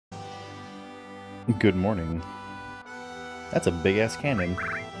Good morning. That's a big-ass cannon.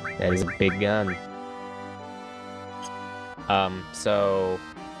 That is a big gun. So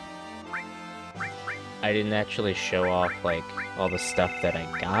I didn't actually show off like all the stuff that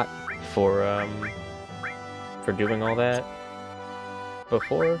I got for doing all that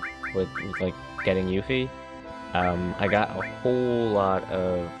before with like getting Yuffie. I got a whole lot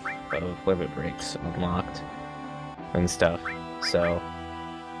of limit breaks unlocked and stuff. So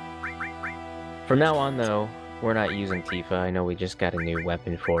from now on, though, we're not using Tifa. I know we just got a new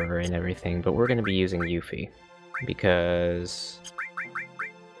weapon for her and everything, but we're going to be using Yuffie. Because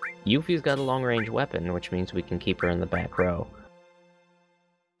Yuffie's got a long-range weapon, which means we can keep her in the back row.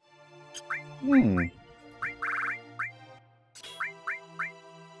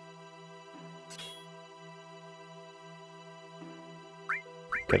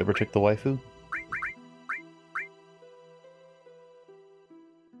 Gotta protect the waifu.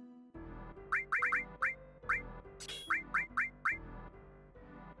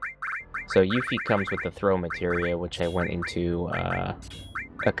 So Yuffie comes with the throw materia, which I went into a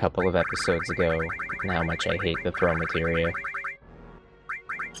couple of episodes ago, and how much I hate the throw materia.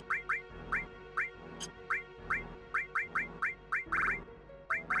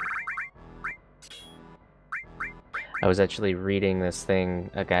 I was actually reading this thing,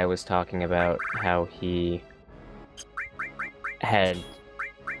 a guy was talking about how he had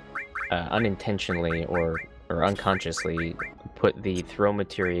unintentionally or unconsciously put the throw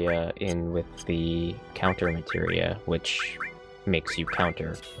materia in with the counter materia, which makes you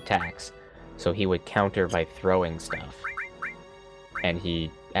counter attacks. So he would counter by throwing stuff. And he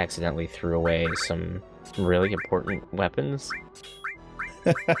accidentally threw away some really important weapons.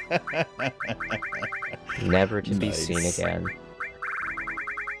 Never to be seen again.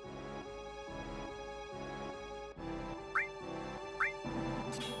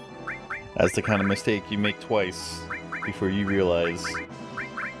 That's the kind of mistake you make twice before you realize.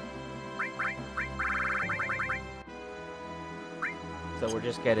 So we're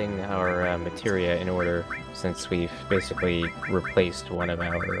just getting our materia in order, since we've basically replaced one of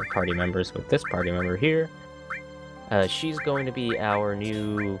our party members with this party member here. She's going to be our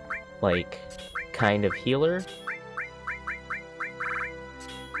new, like, kind of healer.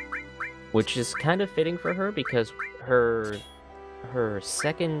 Which is kind of fitting for her, because her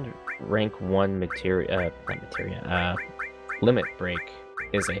second rank 1 limit break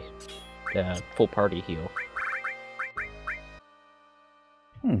is a full party heal.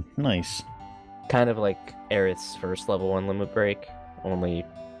 Nice. Kind of like Aerith's first level 1 limit break, only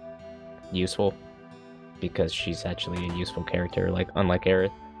useful, because she's actually a useful character, like unlike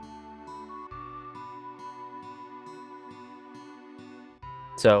Aerith.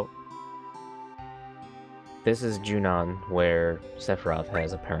 So this is Junon, where Sephiroth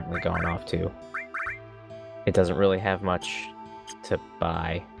has apparently gone off to. It doesn't really have much to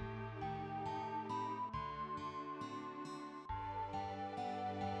buy.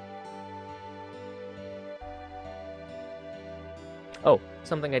 Oh,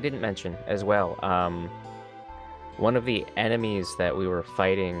 something I didn't mention as well. One of the enemies that we were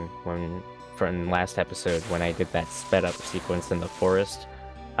fighting from last episode, when I did that sped up sequence in the forest,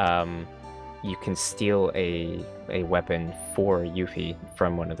 you can steal a weapon for Yuffie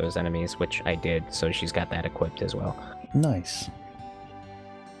from one of those enemies, which I did, so she's got that equipped as well. Nice.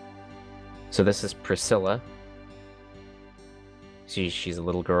 So this is Priscilla. She's a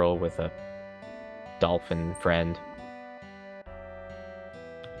little girl with a dolphin friend.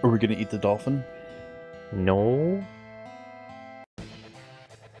 Are we gonna eat the dolphin? No.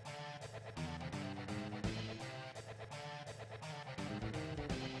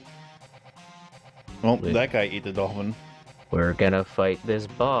 Well, that guy ate the dolphin. We're gonna fight this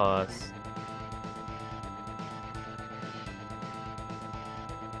boss.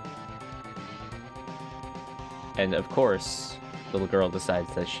 And of course, little girl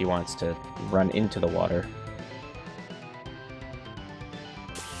decides that she wants to run into the water.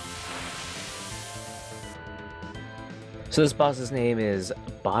 So this boss's name is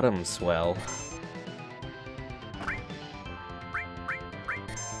Bottom Swell.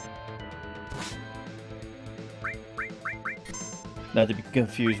 Not to be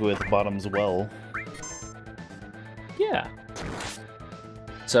confused with Bottom's Well. Yeah.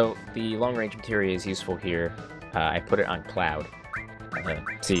 So the long-range materia is useful here. I put it on Cloud.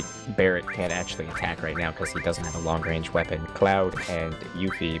 See, Barrett can't actually attack right now because he doesn't have a long-range weapon. Cloud and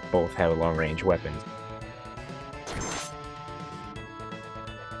Yuffie both have long-range weapons.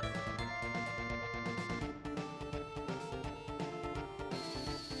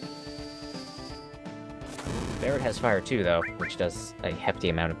 Barrett has fire too, though, which does a hefty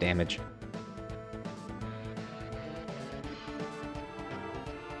amount of damage.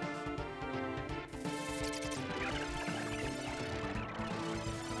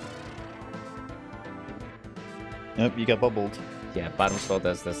 Yep, you got bubbled. Yeah, bottom swell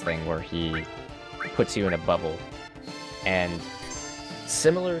does this thing where he puts you in a bubble, and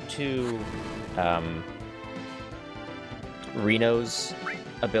similar to Reno's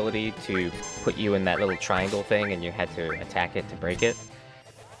ability to put you in that little triangle thing and you had to attack it to break it,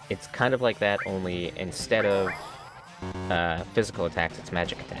 it's kind of like that, only instead of physical attacks, it's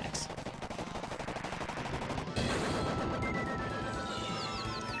magic attacks.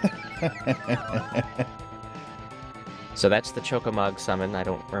 So that's the Chocomog summon. I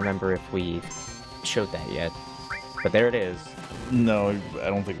don't remember if we showed that yet, but there it is. No, I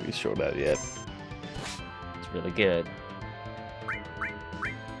don't think we showed that yet. It's really good.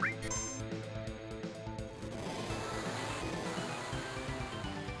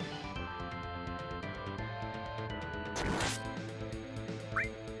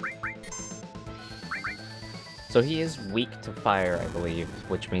 So he is weak to fire, I believe,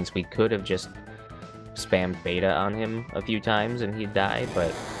 which means we could have just spammed beta on him a few times and he'd die,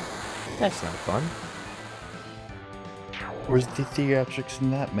 but that's not fun. Where's the theatrics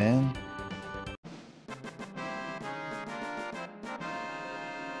in that, man?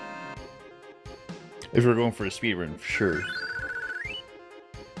 If we're going for a speedrun, for sure.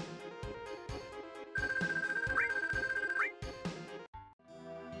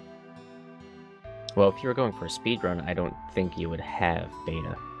 Well, if you were going for a speedrun, I don't think you would have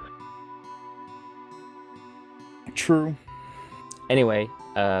beta. True. Anyway,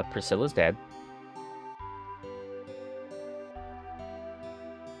 Priscilla's dead.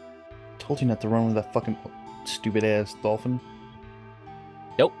 Told you not to run with that fucking stupid ass dolphin.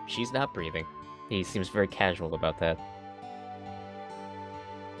 Nope, she's not breathing. He seems very casual about that.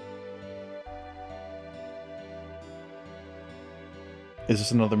 Is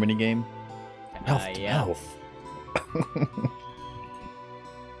this another minigame? Health to Yeah. health.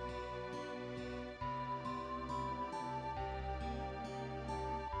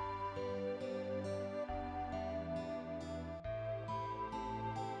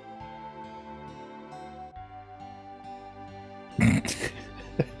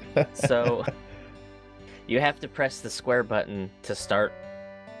 So, you have to press the square button to start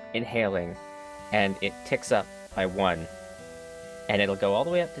inhaling, and it ticks up by 1. And it'll go all the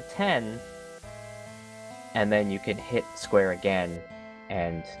way up to 10, and then you can hit square again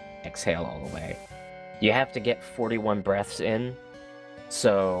and exhale all the way. You have to get 41 breaths in,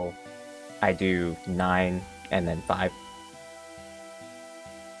 so I do 9 and then 5.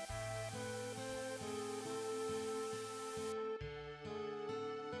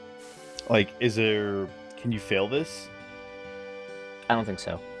 Like, is there... Can you fail this? I don't think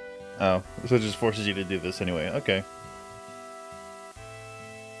so. Oh, so it just forces you to do this anyway. Okay.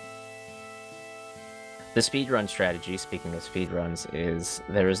 The speedrun strategy, speaking of speedruns, is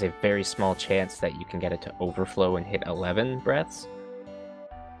there is a very small chance that you can get it to overflow and hit 11 breaths.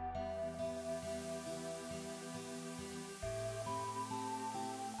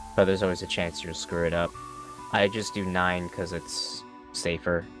 But there's always a chance you'll screw it up. I just do 9 because it's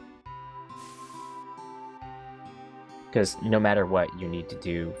safer. Because no matter what, you need to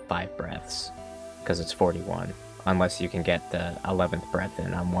do 5 breaths. Because it's 41. Unless you can get the 11th breath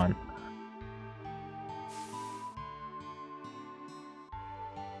in on 1.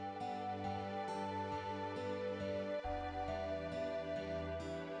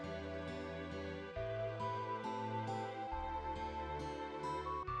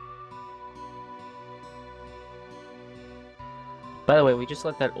 By the way, we just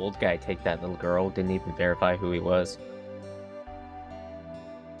let that old guy take that little girl, didn't even verify who he was.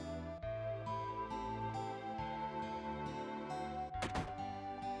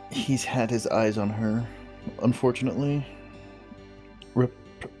 He's had his eyes on her, unfortunately. Rip...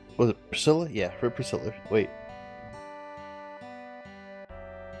 Was it Priscilla? Yeah, Rip Priscilla. Wait.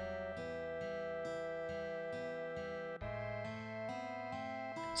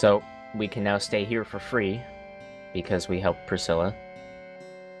 So, we can now stay here for free, because we helped Priscilla.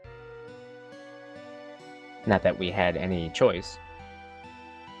 Not that we had any choice.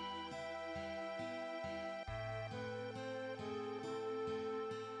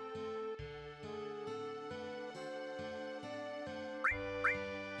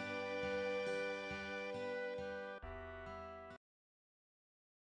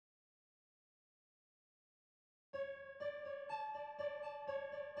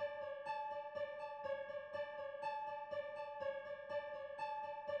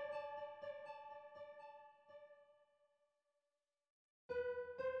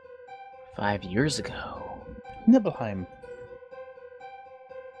 "5 years ago." Nibelheim.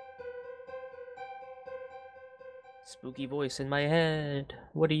 Spooky voice in my head.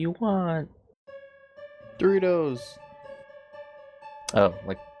 What do you want? Doritos. Oh,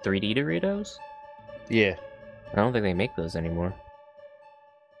 like 3D Doritos? Yeah. I don't think they make those anymore.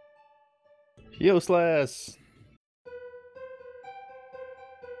 Yo, Slash.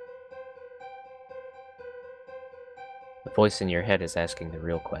 The voice in your head is asking the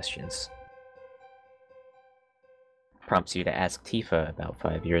real questions. Prompts you to ask Tifa about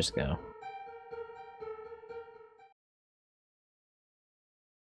 5 years ago.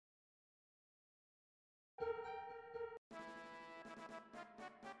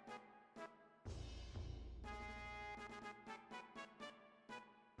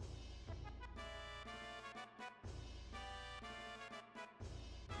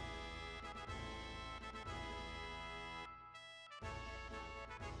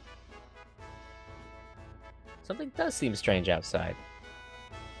 Something does seem strange outside.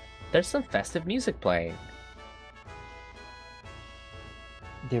 There's some festive music playing.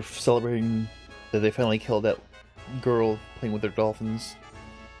 They're celebrating that they finally killed that girl playing with their dolphins.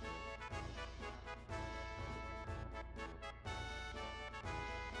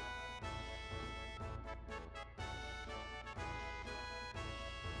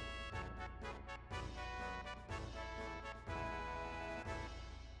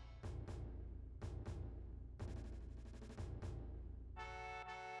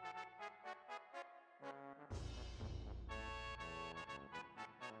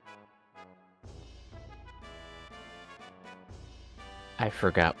 I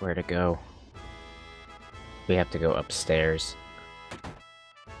forgot where to go. We have to go upstairs.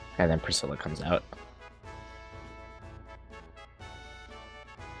 And then Priscilla comes out.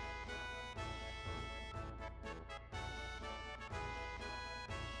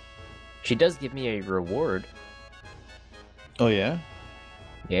 She does give me a reward. Oh, yeah?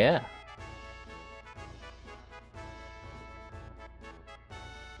 Yeah.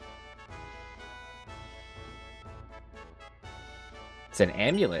 It's an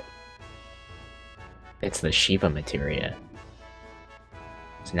amulet. It's the Shiva materia.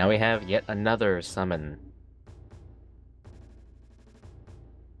 So now we have yet another summon.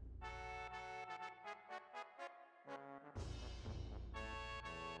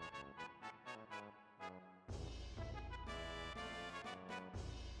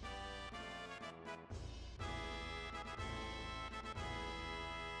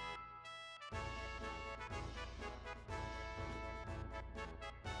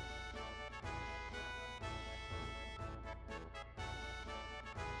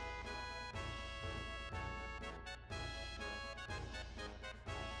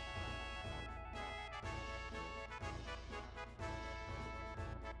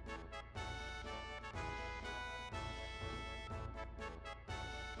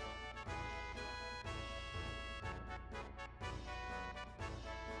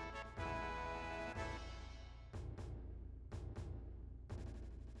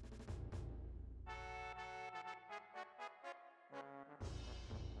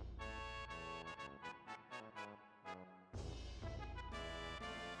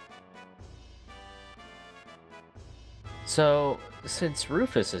 So, since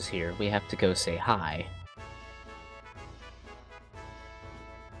Rufus is here, we have to go say hi.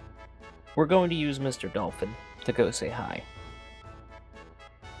 We're going to use Mr. Dolphin to go say hi.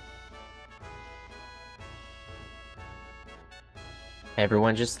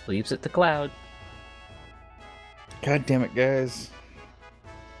 Everyone just leaves it to Cloud. God damn it, guys.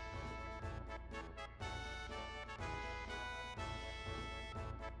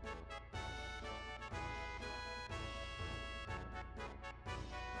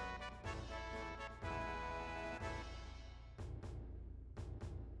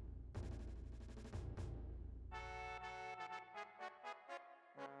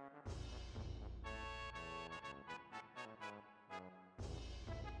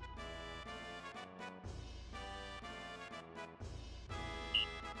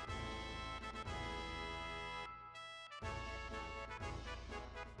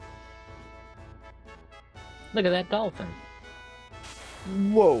 Look at that dolphin.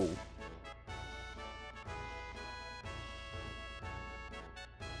 Whoa.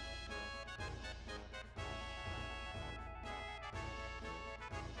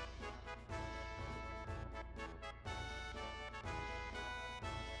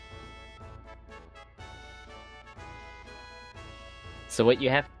 So what you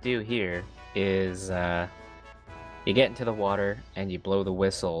have to do here is you get into the water and you blow the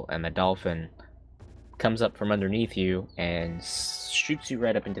whistle, and the dolphin comes up from underneath you and shoots you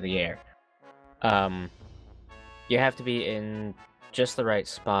right up into the air. You have to be in just the right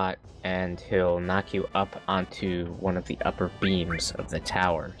spot, and he'll knock you up onto one of the upper beams of the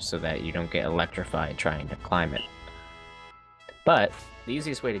tower so that you don't get electrified trying to climb it. But the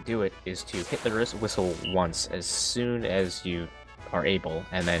easiest way to do it is to hit the whistle once as soon as you are able,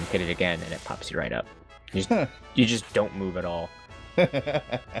 and then hit it again, and it pops you right up. You just don't move at all. That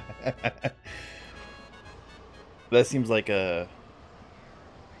seems like a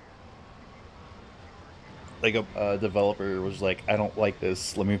developer was like, I don't like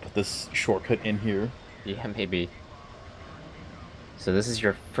this. Let me put this shortcut in here. Yeah, maybe. So this is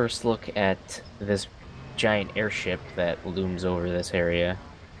your first look at this giant airship that looms over this area.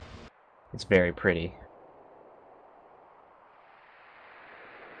 It's very pretty.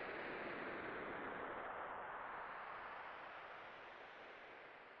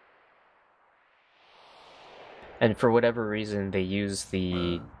 And for whatever reason, they use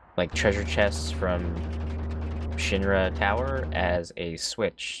the treasure chests from Shinra Tower as a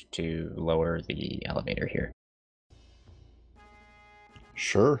switch to lower the elevator here.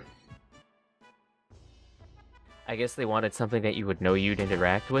 Sure. I guess they wanted something that you would know you'd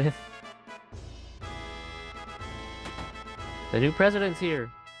interact with. The new president's here.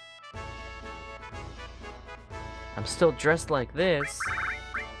 I'm still dressed like this.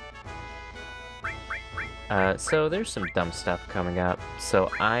 So there's some dumb stuff coming up. So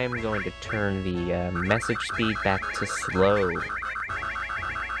I'm going to turn the message speed back to slow.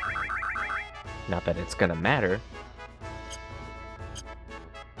 Not that it's gonna matter.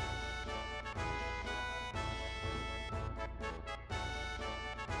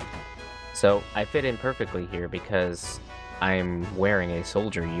 So I fit in perfectly here because I'm wearing a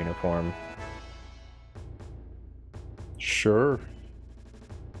soldier uniform. Sure.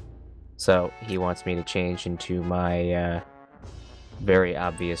 So he wants me to change into my, very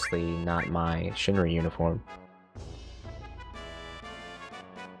obviously not my Shinra uniform.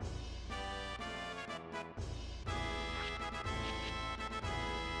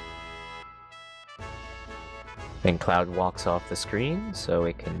 Then Cloud walks off the screen so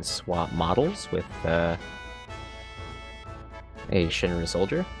it can swap models with a Shinra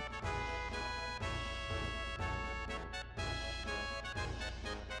soldier.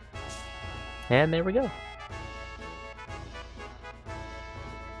 And there we go.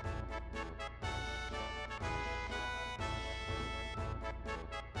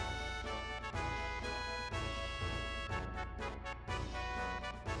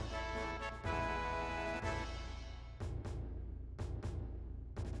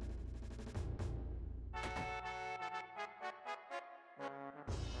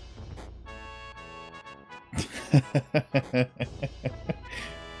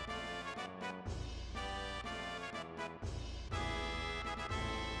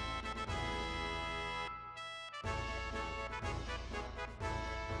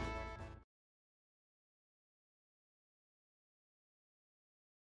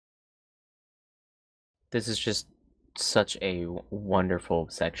 This is just such a wonderful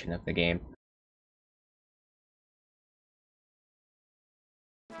section of the game.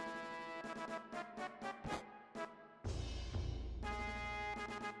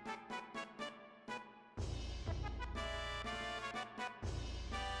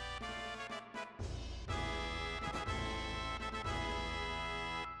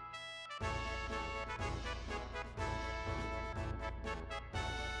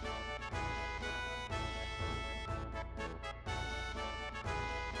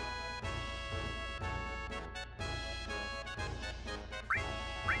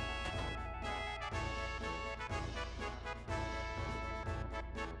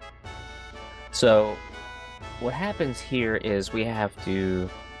 So what happens here is we have to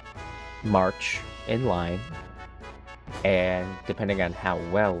march in line, and depending on how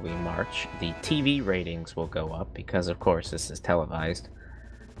well we march, the TV ratings will go up because of course this is televised.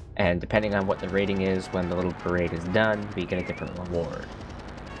 And depending on what the rating is when the little parade is done, we get a different reward.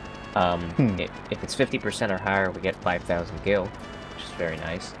 If it's 50% or higher, we get 5,000 gil, which is very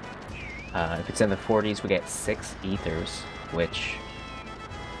nice. If it's in the 40s, we get 6 ethers, which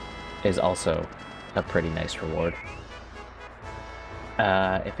is also a pretty nice reward.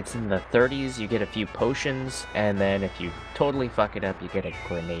 If it's in the 30s, you get a few potions, and then if you totally fuck it up, you get a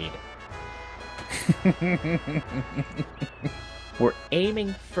grenade. We're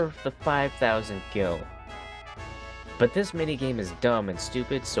aiming for the 5,000 gil. But this minigame is dumb and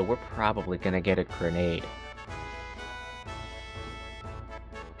stupid, so we're probably gonna get a grenade.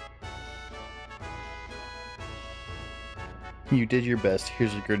 You did your best.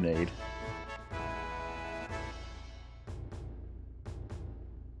 Here's a grenade.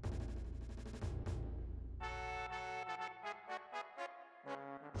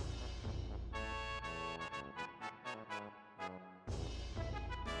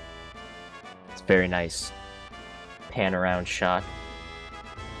 It's a very nice pan-around shot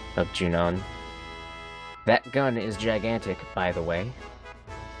of Junon. That gun is gigantic, by the way.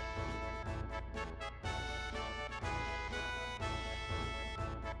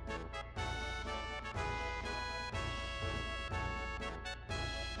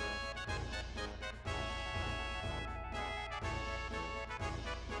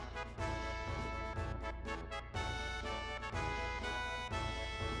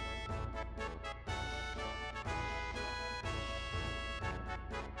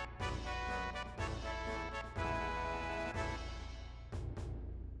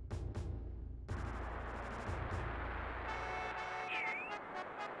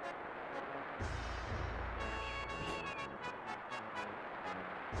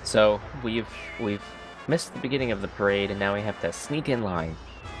 So we've missed the beginning of the parade, and now we have to sneak in line.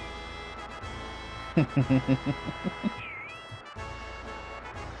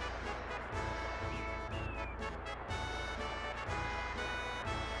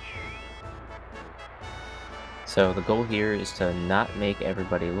 So the goal here is to not make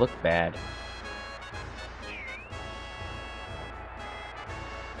everybody look bad.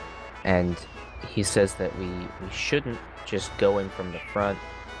 And he says that we shouldn't just go in from the front,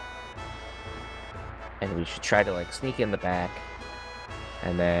 and we should try to like sneak in the back,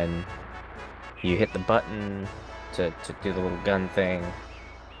 and then you hit the button to do the little gun thing.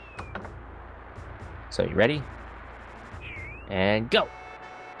 So you ready? And go!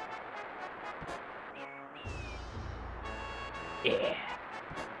 Yeah!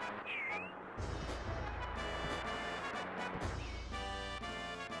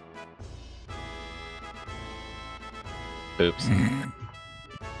 Oops.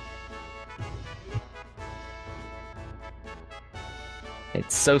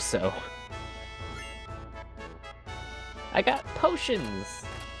 It's so-so. I got potions!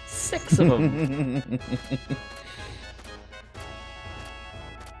 6 of them!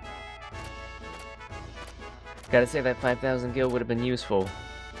 Gotta say that 5,000 gil would have been useful.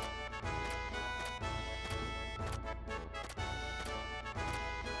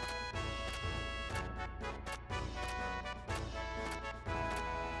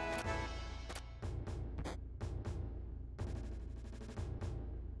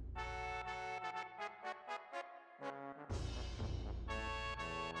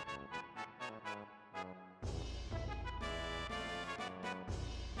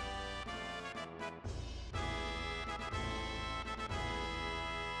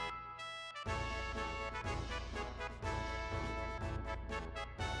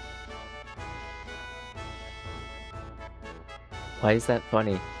 Why is that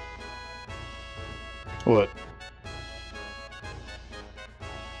funny? What?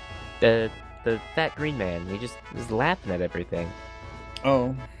 The fat green man, he just is laughing at everything.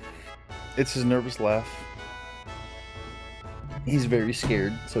 Oh. It's his nervous laugh. He's very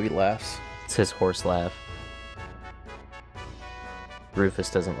scared, so he laughs. It's his horse laugh.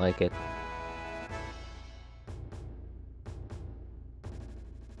 Rufus doesn't like it.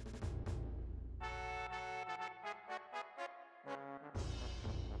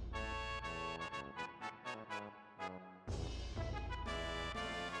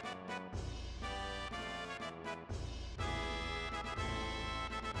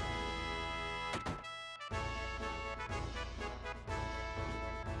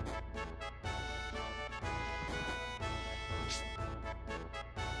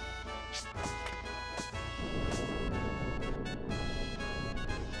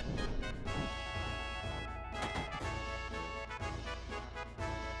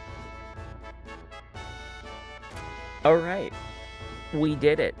 Alright. We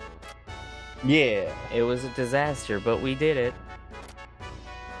did it. Yeah. It was a disaster, but we did it.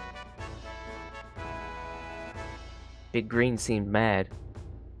 Big Green seemed mad.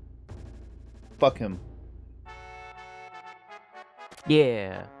 Fuck him.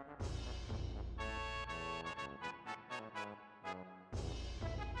 Yeah.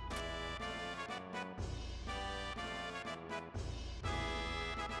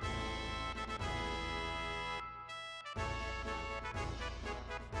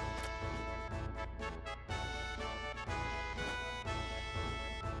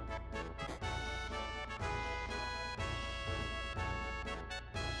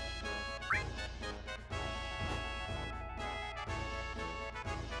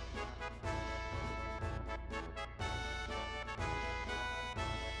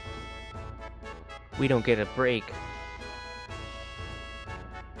 We don't get a break.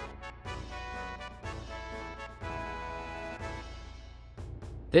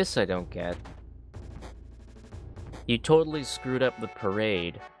 This I don't get. You totally screwed up the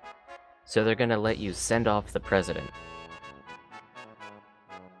parade, So they're gonna let you send off the president.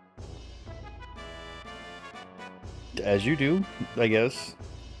 As you do, I guess.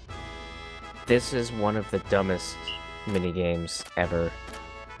 This is one of the dumbest minigames ever.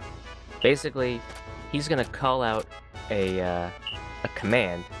 Basically, he's gonna call out a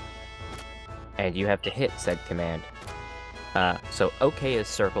command, and you have to hit said command. So OK is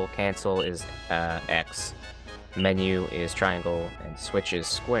circle, cancel is X, menu is triangle, and switch is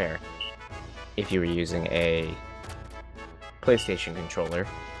square. If you were using a PlayStation controller,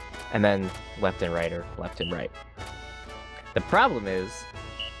 and then left and right or left and right. The problem is,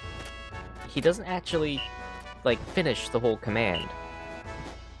 he doesn't actually, like, finish the whole command.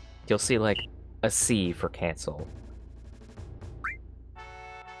 You'll see, like, a C for cancel.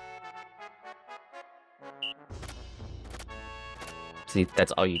 See,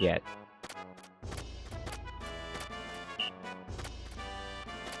 that's all you get.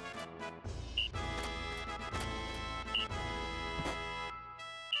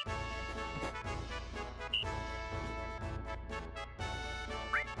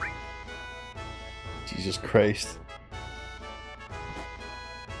 Jesus Christ.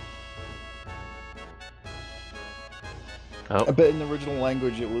 Oh. I bet in the original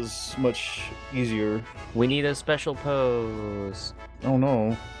language it was much easier. We need a special pose. Oh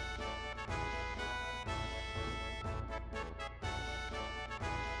no.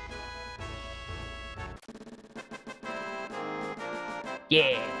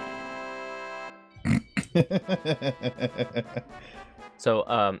 Yeah!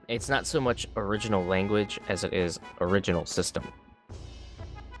 So, it's not so much original language as it is original system.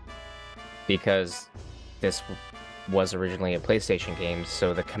 Because this was originally a PlayStation game,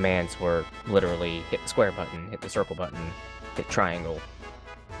 so the commands were literally hit the square button, hit the circle button, hit triangle.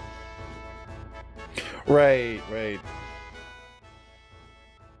 Right.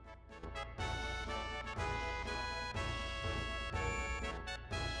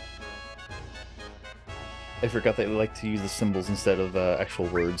 I forgot they like to use the symbols instead of actual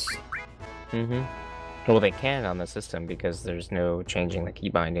words. Mm-hmm. Well, they can on the system because there's no changing the key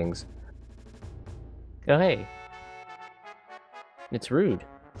bindings. Oh, hey. It's rude.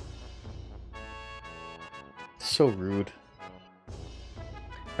 So rude.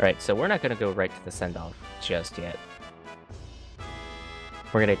 Alright, so we're not going to go right to the send-off just yet.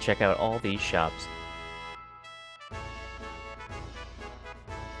 We're going to check out all these shops.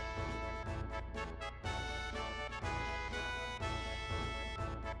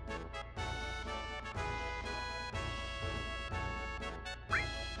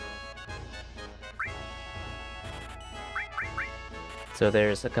 So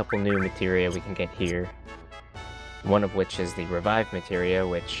there's a couple new materia we can get here. One of which is the revive materia,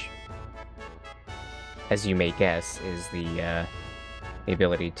 which, as you may guess, is the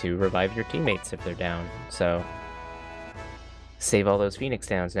ability to revive your teammates if they're down. So, save all those Phoenix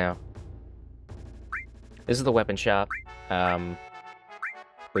Downs now. This is the weapon shop.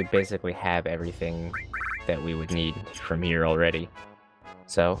 We basically have everything that we would need from here already.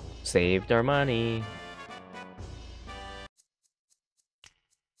 So, saved our money.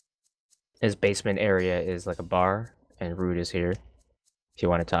 His basement area is like a bar, and Rude is here, if you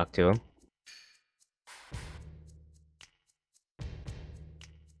want to talk to him.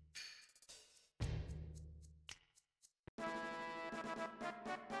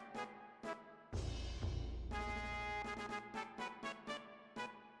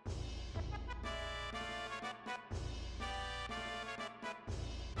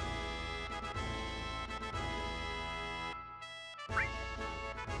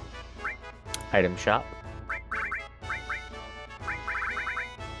 Item shop.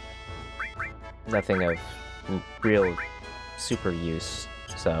 Nothing of real super use,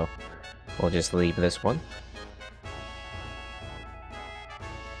 so we'll just leave this one.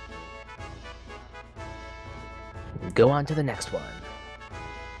 Go on to the next one.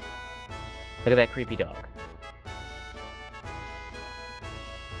 Look at that creepy dog.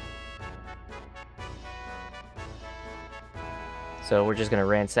 So we're just gonna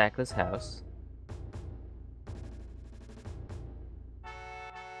ransack this house.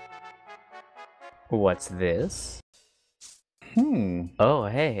 What's this? Oh,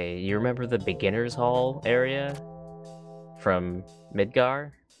 hey, you remember the beginner's hall area from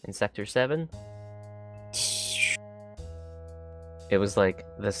Midgar in Sector 7? It was like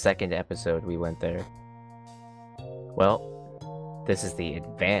the second episode we went there. Well, this is the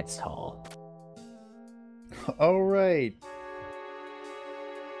advanced hall. All right.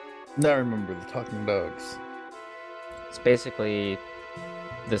 Now I remember the talking dogs. It's basically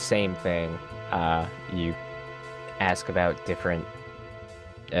the same thing. You ask about different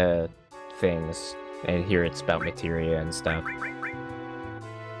things, and here it's about materia and stuff.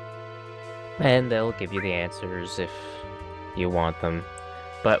 And they'll give you the answers if you want them.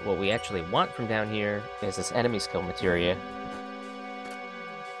 But what we actually want from down here is this enemy skill materia.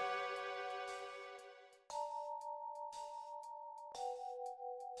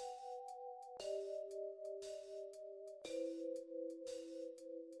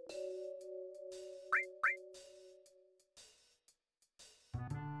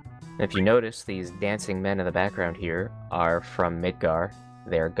 If you notice, these dancing men in the background here are from Midgar.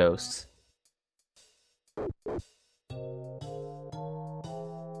 They're ghosts.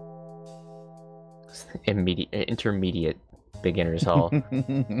 Intermediate beginner's hall.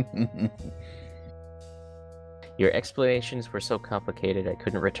 Your explanations were so complicated I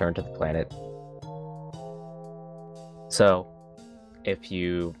couldn't return to the planet. So, if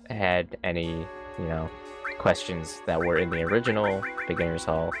you had any, questions that were in the original beginner's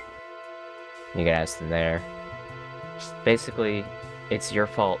hall, you can ask them there. Basically, it's your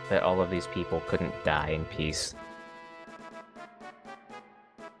fault that all of these people couldn't die in peace.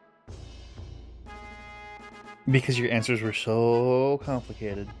 Because your answers were so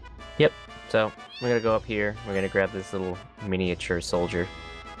complicated. Yep, so we're gonna go up here, we're gonna grab this little miniature soldier.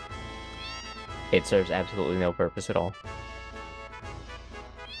 It serves absolutely no purpose at all.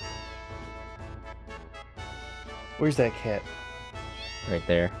 Where's that cat? Right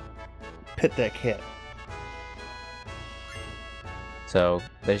there. Pet that cat. So,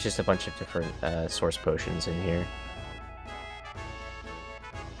 there's just a bunch of different source potions in here.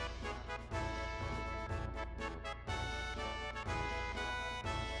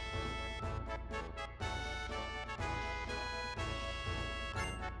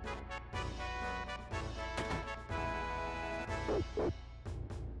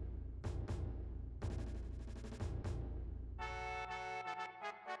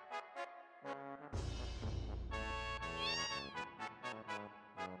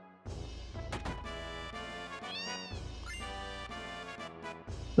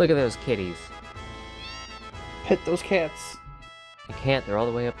 Look at those kitties. Pet those cats. You can't, they're all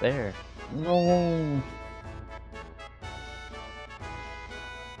the way up there. No.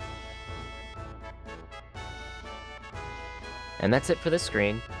 And that's it for this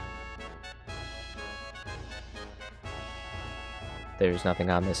screen. There's nothing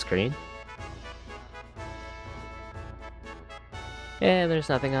on this screen. And there's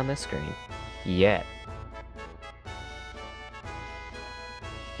nothing on this screen. Yet.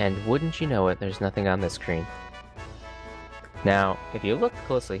 And wouldn't you know it, there's nothing on this screen. Now, if you look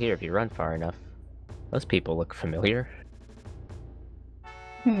closely here, if you run far enough, those people look familiar.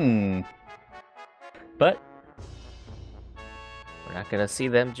 But we're not gonna see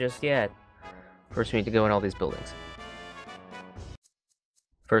them just yet. First we need to go in all these buildings.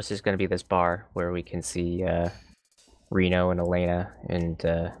 First is gonna be this bar where we can see Reno and Elena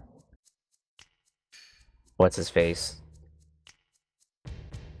and what's his face?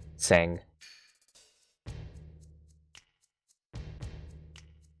 Sang.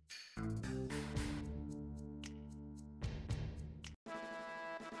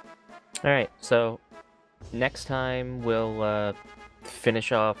 Alright, so next time we'll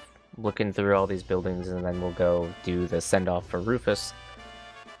finish off looking through all these buildings and then we'll go do the send-off for Rufus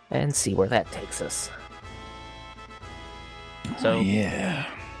and see where that takes us. So, yeah.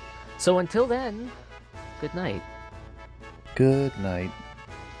 So until then, good night. Good night.